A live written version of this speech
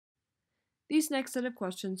These next set of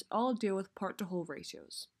questions all deal with part-to-whole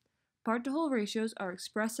ratios. Part-to-whole ratios are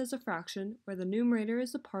expressed as a fraction where the numerator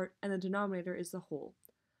is the part and the denominator is the whole.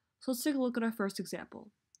 So let's take a look at our first example.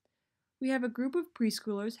 We have a group of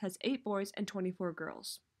preschoolers has 8 boys and 24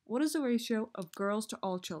 girls. What is the ratio of girls to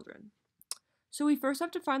all children? So we first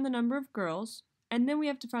have to find the number of girls, and then we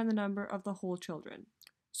have to find the number of the whole children.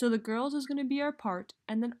 So the girls is going to be our part,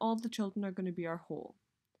 and then all the children are going to be our whole.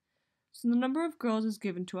 So the number of girls is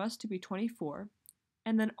given to us to be 24,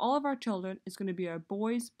 and then all of our children is going to be our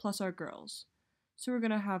boys plus our girls. So we're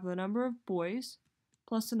going to have the number of boys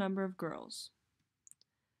plus the number of girls.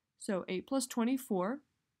 So 8 plus 24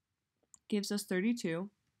 gives us 32.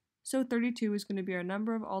 So 32 is going to be our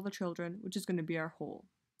number of all the children, which is going to be our whole.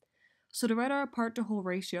 So to write our part-to-whole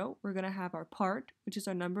ratio, we're going to have our part, which is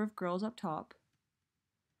our number of girls up top,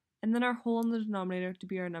 and then our whole in the denominator to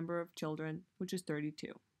be our number of children, which is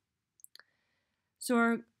 32. So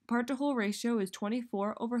our part-to-whole ratio is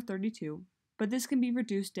 24 over 32, but this can be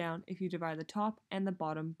reduced down if you divide the top and the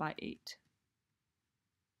bottom by 8.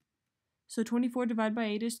 So 24 divided by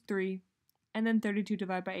 8 is 3, and then 32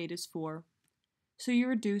 divided by 8 is 4. So your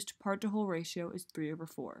reduced part-to-whole ratio is 3 over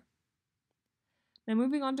 4. Now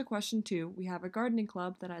moving on to question 2, we have a gardening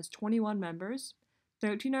club that has 21 members,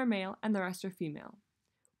 13 are male and the rest are female.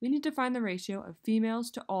 We need to find the ratio of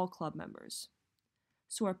females to all club members.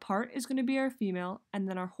 So our part is going to be our female, and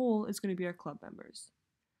then our whole is going to be our club members.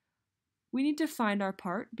 We need to find our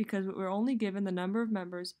part because we're only given the number of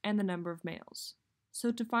members and the number of males.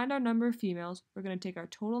 So to find our number of females, we're going to take our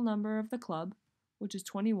total number of the club, which is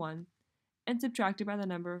 21, and subtract it by the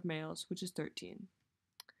number of males, which is 13.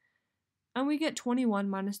 And we get 21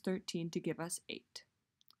 minus 13 to give us 8.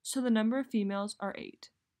 So the number of females are 8.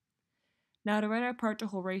 Now to write our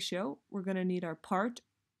part-to-whole ratio, we're going to need our part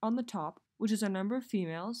on the top, which is our number of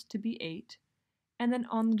females, to be 8, and then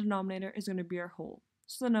on the denominator is going to be our whole,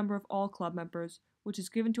 so the number of all club members, which is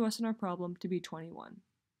given to us in our problem, to be 21.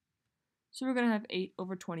 So we're going to have 8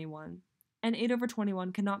 over 21, and 8 over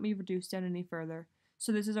 21 cannot be reduced down any further,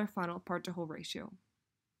 so this is our final part-to-whole ratio.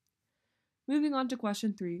 Moving on to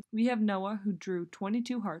question 3, we have Noah who drew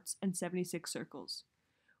 22 hearts and 76 circles.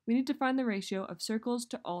 We need to find the ratio of circles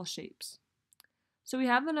to all shapes. So we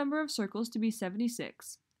have the number of circles to be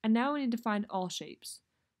 76, and now we need to find all shapes.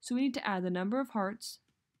 So we need to add the number of hearts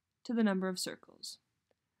to the number of circles.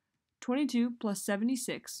 22 plus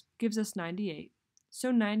 76 gives us 98, so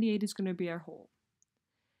 98 is going to be our whole.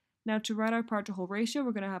 Now to write our part-to-whole ratio,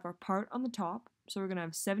 we're going to have our part on the top, so we're going to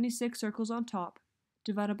have 76 circles on top,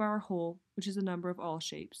 divided by our whole, which is the number of all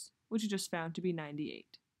shapes, which we just found to be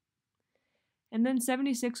 98. And then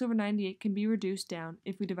 76 over 98 can be reduced down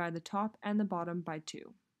if we divide the top and the bottom by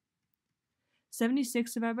 2.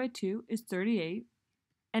 76 divided by 2 is 38,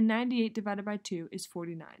 and 98 divided by 2 is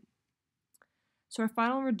 49. So our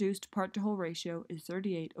final reduced part-to-whole ratio is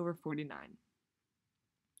 38 over 49.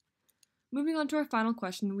 Moving on to our final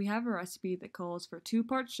question, we have a recipe that calls for 2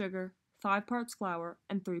 parts sugar, 5 parts flour,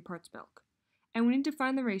 and 3 parts milk. And we need to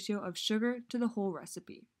find the ratio of sugar to the whole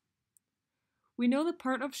recipe. We know the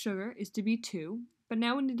part of sugar is to be 2, but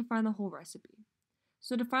now we need to find the whole recipe.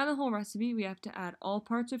 So to find the whole recipe, we have to add all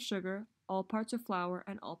parts of sugar, all parts of flour,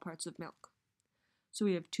 and all parts of milk. So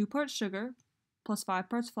we have 2 parts sugar, plus 5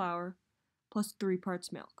 parts flour, plus 3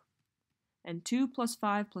 parts milk. And 2 plus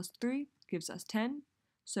 5 plus 3 gives us 10,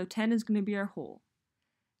 so 10 is going to be our whole.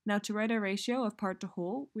 Now to write our ratio of part to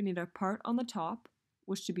whole, we need our part on the top,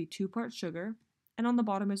 which should be 2 parts sugar, and on the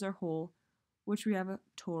bottom is our whole, which we have a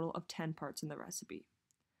total of 10 parts in the recipe.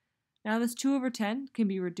 Now this 2 over 10 can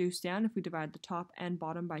be reduced down if we divide the top and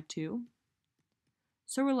bottom by 2.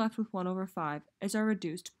 So we're left with 1 over 5 as our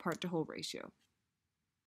reduced part-to-whole ratio.